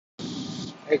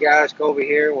Hey guys, Kobe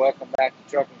here. Welcome back to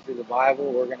Trucking Through the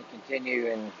Bible. We're going to continue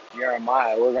in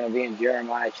Jeremiah. We're going to be in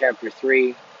Jeremiah chapter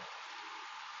 3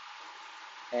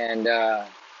 and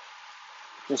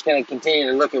just going to continue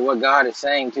to look at what God is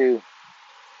saying to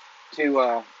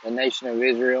the nation of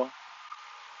Israel.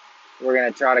 We're going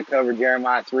to try to cover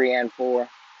Jeremiah 3 and 4.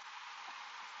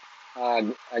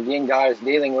 Again, God is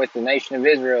dealing with the nation of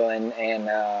Israel and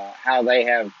how they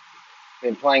have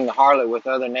been playing the harlot with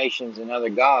other nations and other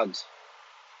gods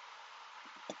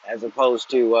as opposed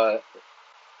to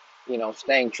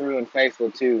staying true and faithful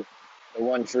to the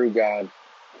one true God.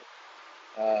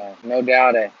 No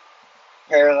doubt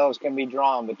parallels can be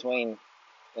drawn between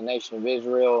the nation of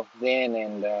Israel then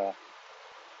and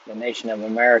the nation of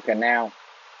America now.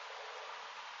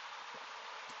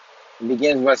 It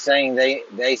begins by saying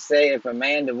they say if a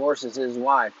man divorces his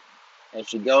wife and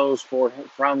she goes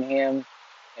from him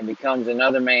and becomes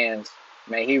another man's,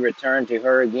 may he return to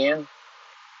her again?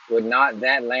 Would not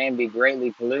that land be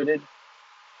greatly polluted?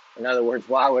 In other words,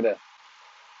 why would a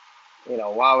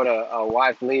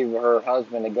wife leave her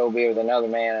husband to go be with another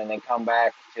man and then come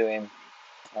back to him?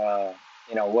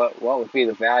 What would be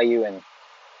the value?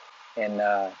 And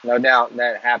no doubt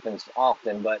that happens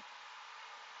often, but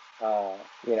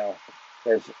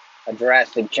there's a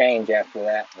drastic change after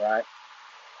that, right?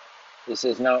 He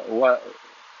says, no, what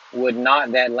would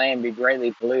not that land be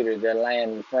greatly polluted? The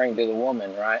land referring to the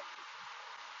woman, right?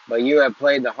 But you have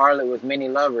played the harlot with many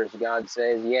lovers, God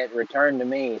says, yet return to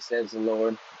me, says the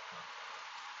Lord.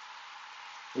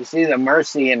 You see the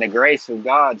mercy and the grace of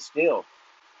God still.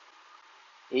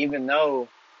 Even though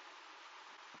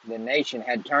the nation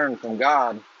had turned from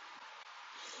God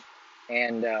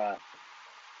and gone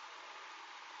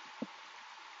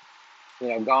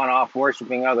off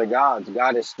worshiping other gods,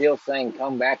 God is still saying,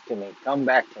 come back to me, come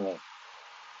back to me.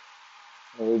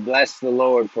 And we bless the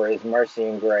Lord for his mercy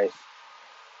and grace.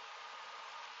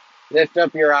 Lift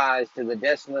up your eyes to the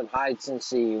desolate heights and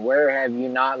see, where have you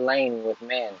not lain with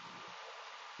men?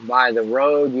 By the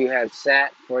road you have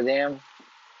sat for them,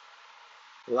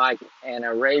 like an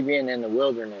Arabian in the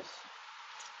wilderness.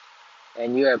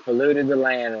 And you have polluted the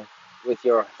land with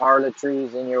your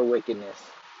harlotries and your wickedness.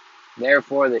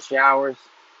 Therefore the showers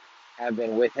have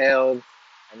been withheld,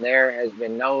 and there has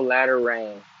been no latter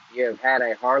rain. You have had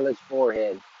a harlot's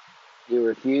forehead. You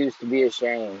refuse to be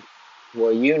ashamed.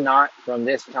 Will you not from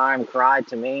this time cry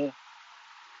to me?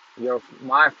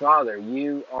 My father,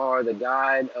 you are the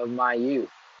guide of my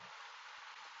youth.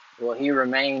 Will he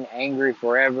remain angry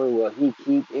forever? Will he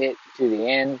keep it to the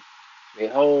end?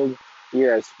 Behold, you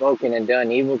have spoken and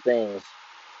done evil things,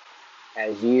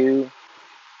 as you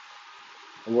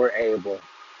were able.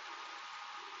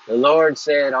 The Lord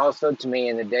said also to me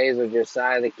in the days of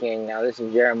Josiah the king. Now this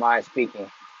is Jeremiah speaking,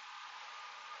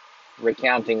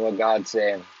 recounting what God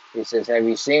said. He says, have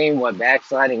you seen what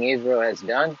backsliding Israel has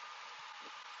done?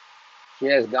 She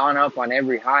has gone up on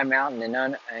every high mountain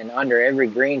and under every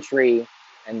green tree,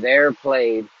 and there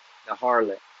played the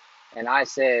harlot. And I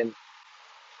said,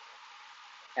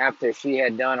 after she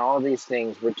had done all these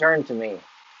things, return to me.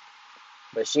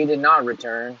 But she did not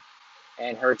return,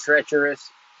 and her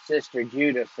treacherous sister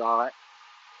Judah saw it.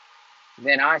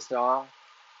 Then I saw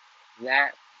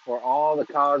that for all the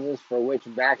causes for which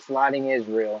backsliding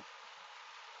Israel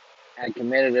had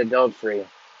committed adultery,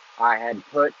 I had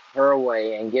put her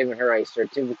away and given her a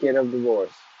certificate of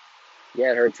divorce.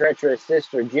 Yet her treacherous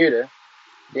sister Judah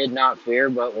did not fear,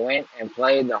 but went and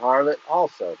played the harlot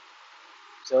also.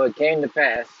 So it came to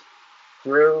pass,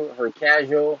 through her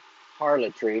casual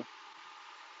harlotry,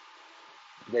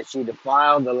 that she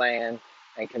defiled the land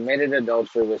and committed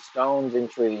adultery with stones and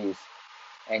trees.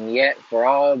 And yet for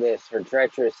all this her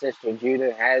treacherous sister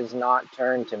Judah has not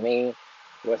turned to me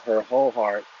with her whole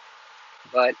heart,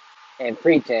 but in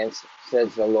pretense,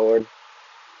 says the Lord.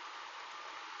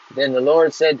 Then the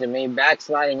Lord said to me,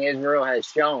 backsliding Israel has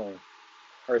shown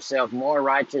herself more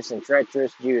righteous than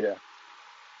treacherous Judah.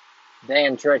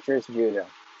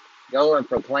 Go and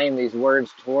proclaim these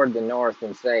words toward the north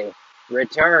and say,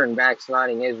 return,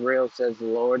 backsliding Israel, says the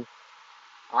Lord.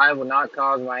 I will not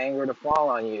cause my anger to fall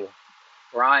on you,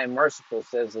 for I am merciful,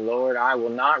 says the Lord. I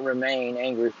will not remain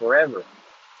angry forever.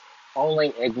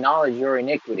 Only acknowledge your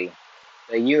iniquity,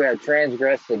 that you have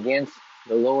transgressed against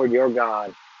the Lord your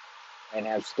God, and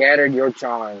have scattered your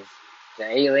charms to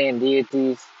alien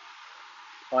deities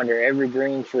under every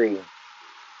green tree.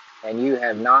 And you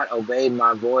have not obeyed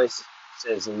my voice,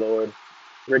 says the Lord.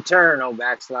 Return, O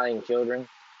backsliding children,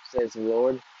 says the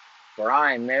Lord, for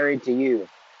I am married to you.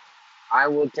 I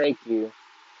will take you,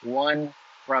 one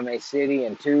from a city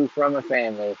and two from a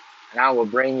family, and I will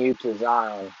bring you to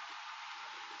Zion.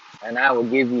 And I will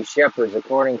give you shepherds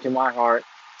according to my heart,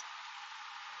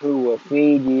 who will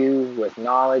feed you with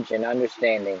knowledge and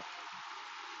understanding.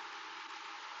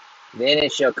 Then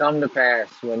it shall come to pass,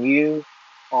 when you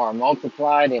are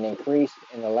multiplied and increased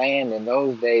in the land in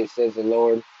those days, says the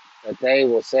Lord, that they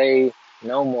will say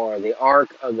no more, the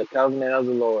ark of the covenant of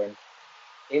the Lord.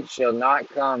 It shall not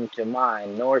come to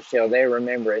mind, nor shall they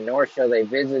remember it, nor shall they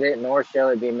visit it, nor shall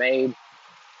it be made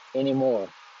any more.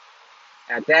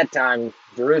 At that time,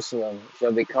 Jerusalem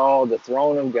shall be called the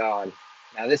throne of God.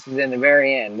 Now, this is in the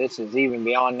very end. This is even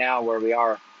beyond now where we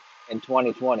are in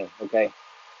 2020. Okay,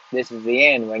 this is the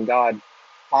end when God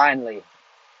finally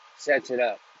sets it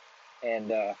up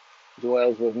and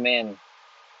dwells with men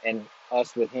and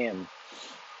us with Him.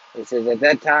 It says, at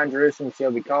that time, Jerusalem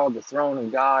shall be called the throne of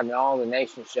God, and all the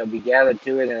nations shall be gathered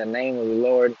to it in the name of the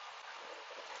Lord,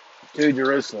 to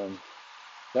Jerusalem.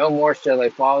 No more shall they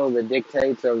follow the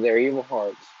dictates of their evil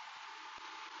hearts.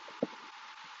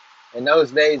 In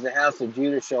those days, the house of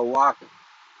Judah shall walk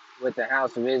with the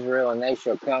house of Israel, and they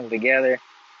shall come together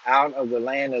out of the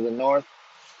land of the north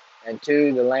and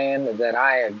to the land that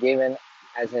I have given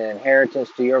as an inheritance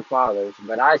to your fathers.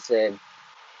 But I said,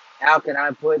 how can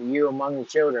I put you among the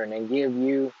children and give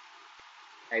you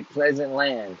a pleasant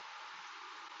land,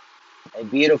 a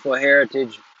beautiful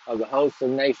heritage of the hosts of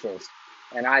nations?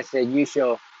 And I said, you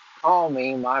shall call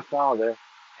me my father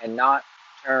and not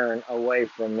turn away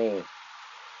from me.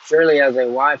 Surely as a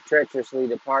wife treacherously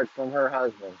departs from her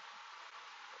husband,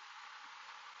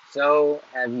 so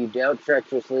have you dealt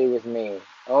treacherously with me,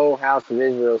 O house of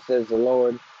Israel, says the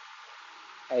Lord.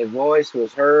 A voice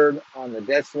was heard on the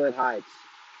desolate heights,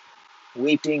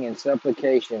 weeping and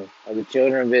supplication of the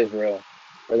children of Israel,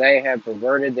 for they have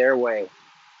perverted their way.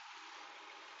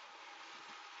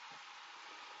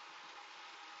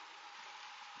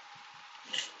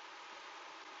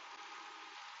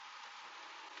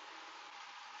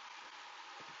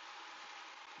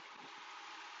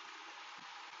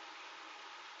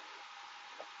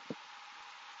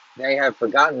 They have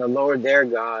forgotten the Lord their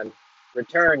God.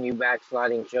 Return, you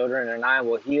backsliding children, and I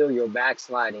will heal your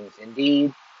backslidings.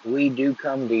 Indeed, we do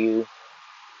come to you,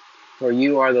 for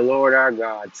you are the Lord our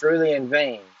God. Truly in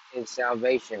vain is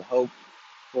salvation hoped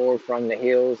for from the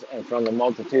hills and from the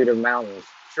multitude of mountains.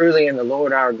 Truly in the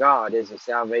Lord our God is the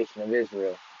salvation of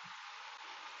Israel.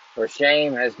 For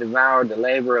shame has devoured the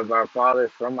labor of our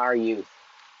fathers from our youth.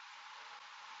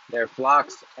 Their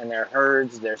flocks and their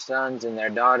herds, their sons and their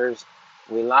daughters,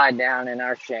 we lie down in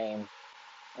our shame,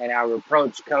 and our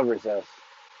reproach covers us.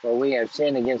 For we have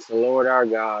sinned against the Lord our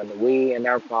God, we and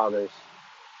our fathers,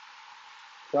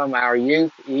 from our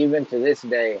youth even to this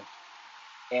day,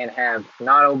 and have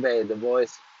not obeyed the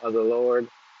voice of the Lord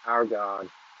our God.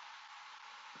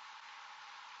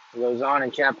 It goes on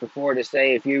in chapter 4 to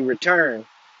say, if you return,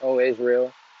 O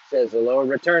Israel, says the Lord,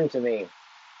 return to me.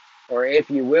 Or if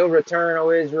you will return, O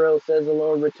Israel, says the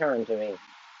Lord, return to me.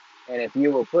 And if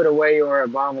you will put away your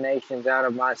abominations out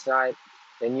of my sight,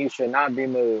 then you shall not be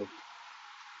moved.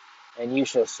 And you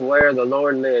shall swear the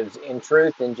Lord lives, in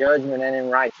truth, in judgment, and in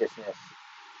righteousness.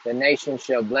 The nations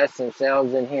shall bless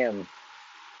themselves in him,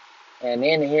 and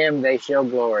in him they shall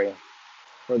glory.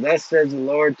 For thus says the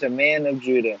Lord to men of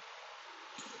Judah,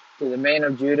 to the men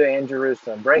of Judah and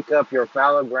Jerusalem, break up your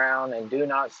fallow ground, and do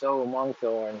not sow among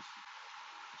thorns.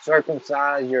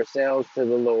 Circumcise yourselves to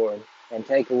the Lord, and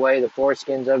take away the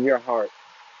foreskins of your heart.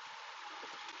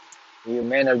 You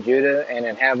men of Judah and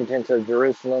inhabitants of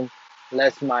Jerusalem,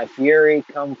 lest my fury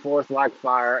come forth like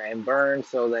fire and burn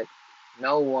so that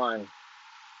no one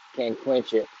can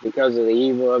quench it because of the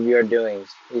evil of your doings.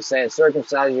 He says,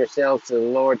 circumcise yourselves to the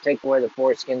Lord, take away the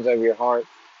foreskins of your heart.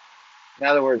 In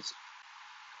other words,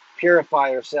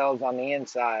 purify yourselves on the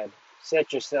inside.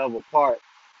 Set yourself apart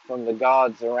from the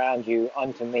gods around you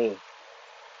unto me.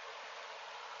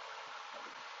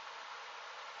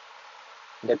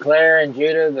 Declare in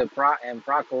Judah and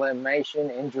proclamation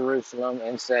in Jerusalem,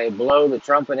 and say, blow the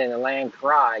trumpet in the land,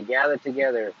 cry, gather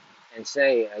together, and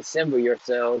say, assemble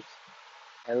yourselves,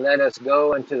 and let us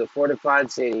go into the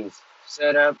fortified cities.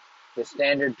 Set up the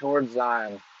standard towards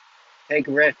Zion. Take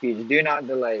refuge, do not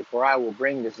delay, for I will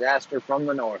bring disaster from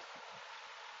the north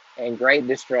and great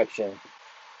destruction.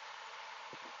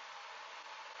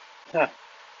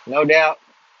 No doubt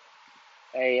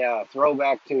a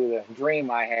throwback to the dream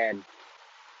I had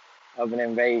of an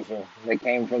invasion that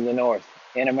came from the north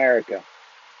in America.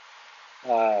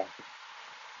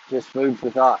 Just food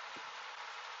for thought.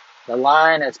 The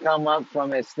lion has come up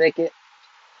from its thicket,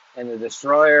 and the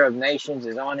destroyer of nations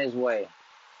is on his way.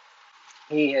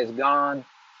 He has gone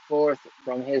forth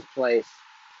from his place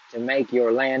to make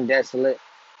your land desolate.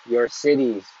 Your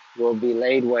cities will be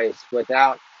laid waste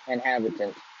without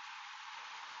inhabitant.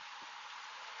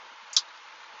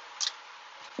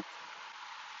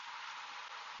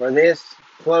 For this,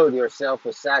 clothe yourself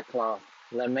with sackcloth,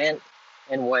 lament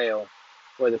and wail,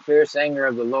 for the fierce anger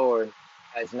of the Lord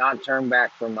has not turned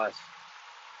back from us.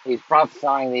 He's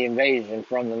prophesying the invasion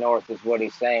from the north, is what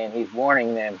he's saying. He's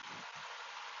warning them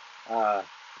uh,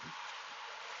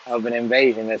 of an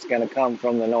invasion that's going to come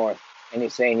from the north, and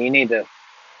he's saying you need to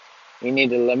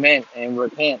lament and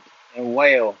repent and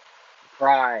wail,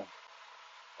 cry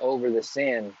over the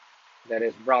sin that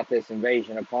has brought this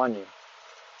invasion upon you.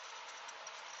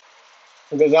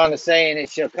 It goes on to say, and it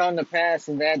shall come to pass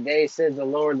in that day, says the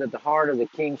Lord, that the heart of the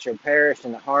king shall perish,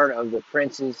 and the heart of the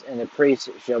princes and the priests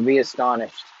shall be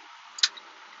astonished,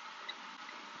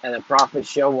 and the prophets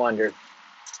shall wonder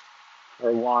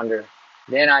or wander.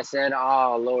 Then I said,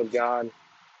 Ah, Lord God,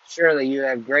 surely you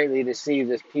have greatly deceived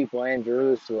this people in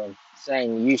Jerusalem,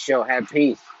 saying, You shall have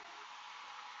peace,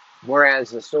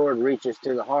 whereas the sword reaches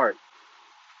to the heart.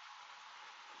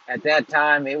 At that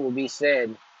time it will be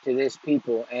said to this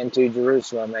people and to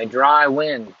Jerusalem, A dry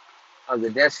wind of the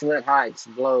desolate heights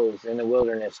blows in the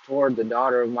wilderness toward the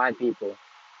daughter of my people,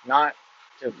 not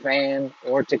to fan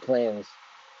or to cleanse.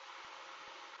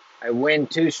 A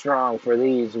wind too strong for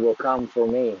these will come for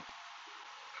me.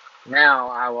 Now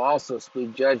I will also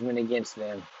speak judgment against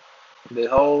them.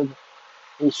 Behold,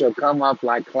 he shall come up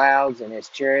like clouds, and his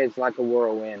chariots like a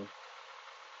whirlwind.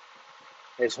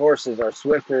 His horses are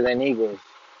swifter than eagles.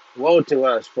 Woe to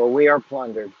us, for we are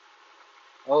plundered.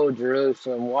 O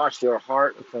Jerusalem, wash your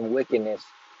heart from wickedness,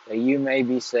 that you may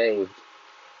be saved.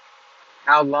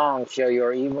 How long shall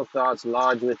your evil thoughts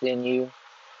lodge within you?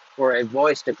 For a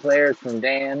voice declares from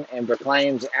Dan and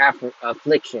proclaims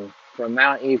affliction from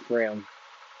Mount Ephraim.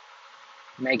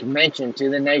 Make mention to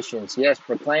the nations, yes,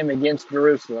 proclaim against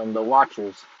Jerusalem. The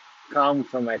watchers come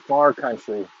from a far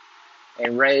country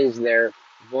and raise their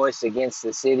voice against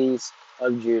the cities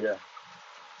of Judah.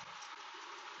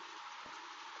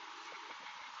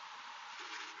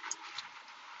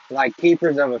 Like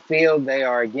keepers of a field, they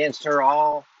are against her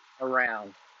all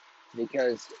around,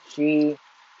 because she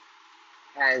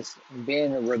has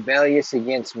been rebellious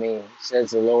against me,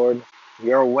 says the Lord.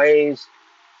 Your ways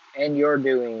and your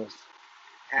doings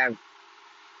have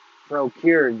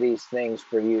procured these things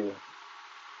for you.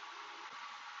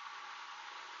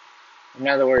 In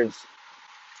other words,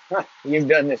 you've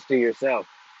done this to yourself,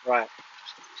 right?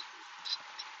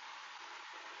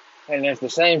 And if the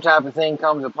same type of thing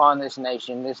comes upon this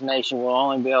nation will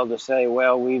only be able to say,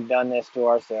 well, we've done this to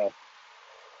ourselves.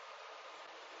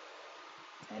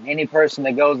 And any person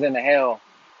that goes into hell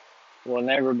will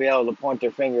never be able to point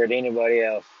their finger at anybody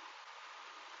else.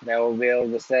 They will be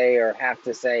able to say or have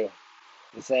to say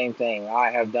the same thing.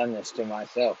 I have done this to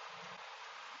myself.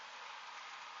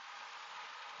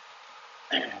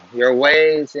 Your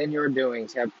ways and your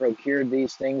doings have procured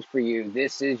these things for you.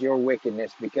 This is your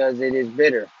wickedness, because it is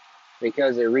bitter,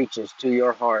 because it reaches to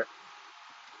your heart.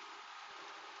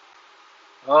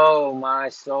 Oh, my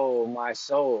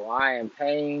soul, I am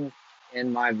pained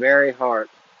in my very heart.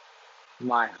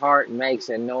 My heart makes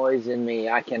a noise in me.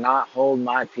 I cannot hold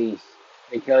my peace,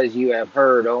 because you have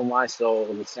heard, O my soul,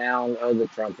 the sound of the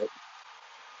trumpet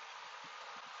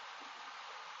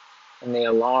and the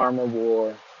alarm of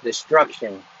war.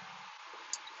 Destruction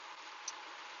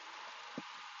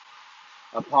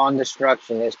upon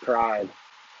destruction is cried,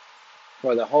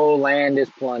 for the whole land is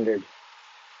plundered.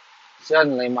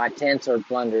 Suddenly my tents are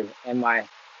plundered, and my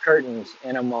curtains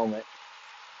in a moment.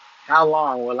 How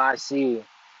long will I see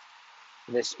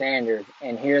the standard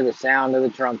and hear the sound of the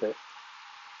trumpet?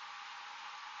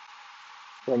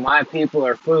 For my people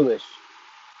are foolish.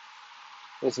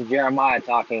 This is Jeremiah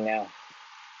talking now.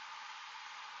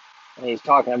 And he's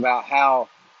talking about how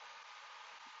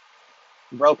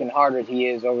brokenhearted he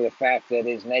is over the fact that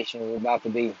his nation is about to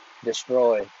be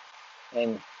destroyed.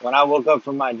 And when I woke up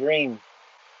from my dream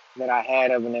that I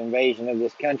had of an invasion of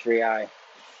this country, I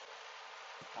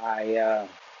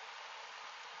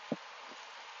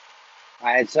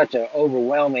had such an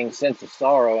overwhelming sense of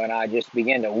sorrow, and I just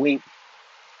began to weep.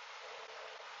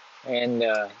 And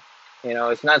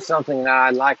it's not something that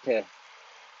I'd like to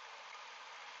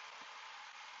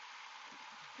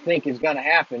think is going to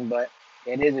happen, but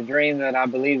it is a dream that I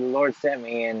believe the Lord sent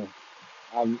me, and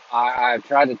I've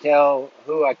tried to tell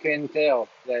who I couldn't tell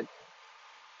that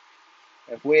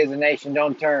if we as a nation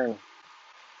don't turn,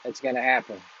 it's going to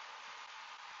happen.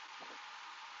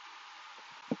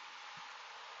 It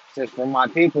says, for my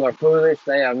people are foolish,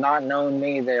 they have not known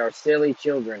me, they are silly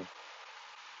children.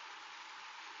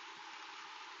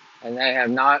 And they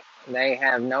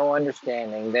have no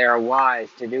understanding. They are wise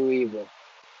to do evil,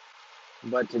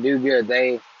 but to do good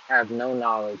they have no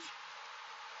knowledge.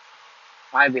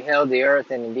 I beheld the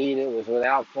earth, and indeed it was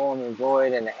without form and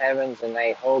void, and the heavens, and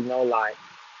they hold no light.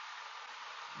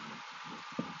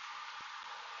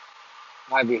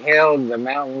 I beheld the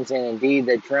mountains, and indeed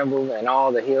they trembled, and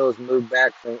all the hills moved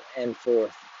back from and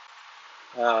forth.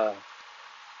 Of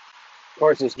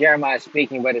course, it's Jeremiah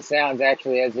speaking, but it sounds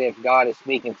actually as if God is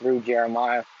speaking through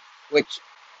Jeremiah, which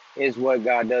is what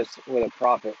God does with a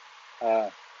prophet. Uh,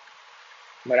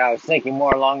 but I was thinking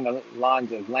more along the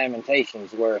lines of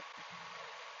Lamentations, where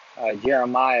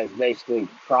Jeremiah is basically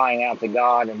crying out to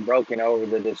God and broken over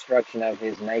the destruction of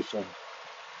his nation.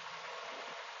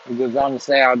 He goes on to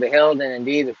say, I beheld, and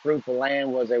indeed the fruitful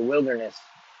land was a wilderness,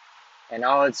 and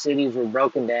all its cities were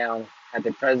broken down at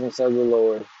the presence of the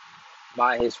Lord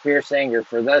by his fierce anger.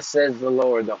 For thus says the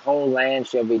Lord, the whole land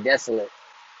shall be desolate,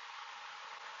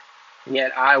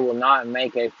 yet I will not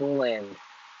make a full end.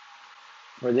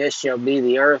 For this shall be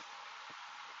the earth,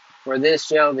 for this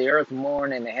shall the earth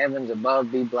mourn, and the heavens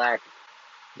above be black,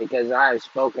 because I have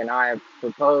spoken, I have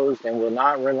proposed, and will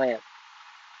not relent,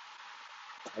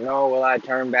 nor will I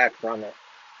turn back from it.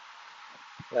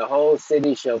 The whole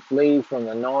city shall flee from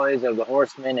the noise of the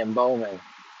horsemen and bowmen,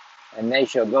 and they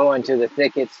shall go into the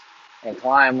thickets and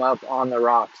climb up on the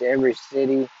rocks. Every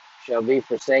city shall be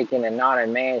forsaken, and not a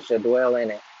man shall dwell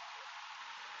in it.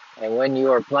 And when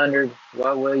you are plundered,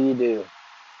 what will you do?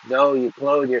 Though you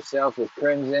clothe yourself with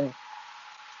crimson,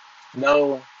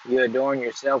 though you adorn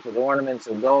yourself with ornaments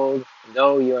of gold,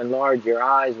 though you enlarge your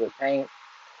eyes with paint,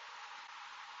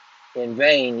 in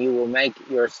vain you will make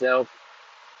yourself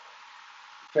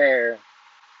fair.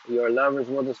 Your lovers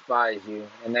will despise you,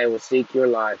 and they will seek your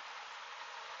life.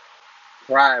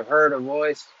 For I have heard a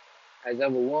voice as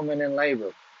of a woman in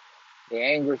labor, the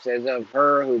anguish as of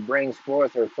her who brings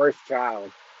forth her first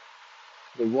child,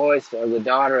 the voice of the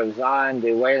daughter of Zion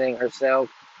bewailing herself.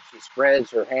 She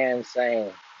spreads her hands, saying,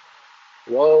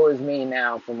 Woe is me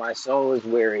now, for my soul is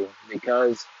weary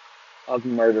because of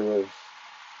murderers.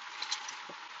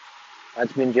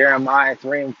 That's been Jeremiah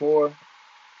 3 and 4.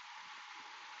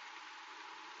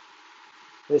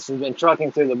 This has been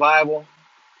Trucking Through the Bible.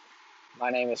 My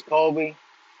name is Colby.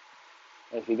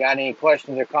 If you got any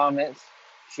questions or comments,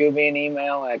 shoot me an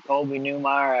email at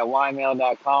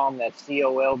colbynewmeyer@ymail.com. That's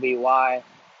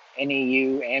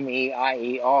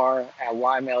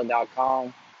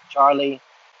COLBYNEUMEIER@ymail.com. Charlie,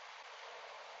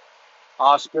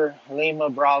 Oscar, Lima,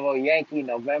 Bravo, Yankee,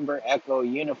 November, Echo,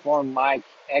 Uniform, Mike,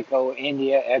 Echo,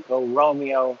 India, Echo,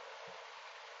 Romeo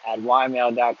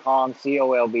 @ymail.com.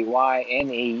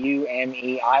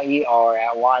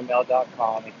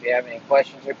 COLBYNEUMEIER@ymail.com. If you have any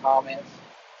questions or comments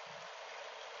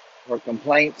or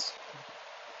complaints,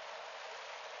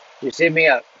 just hit me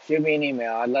up. Shoot me an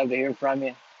email. I'd love to hear from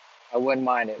you. I wouldn't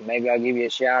mind it. Maybe I'll give you a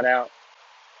shout out.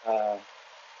 If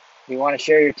you want to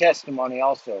share your testimony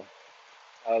also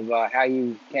of how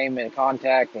you came in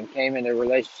contact and came into a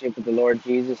relationship with the Lord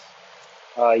Jesus,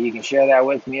 you can share that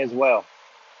with me as well.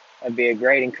 That'd be a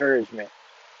great encouragement.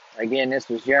 Again, this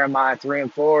was Jeremiah 3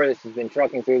 and 4. This has been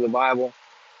Trucking Through the Bible,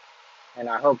 and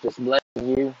I hope this blesses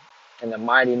you in the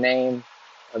mighty name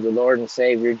of the Lord and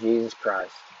Savior Jesus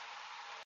Christ.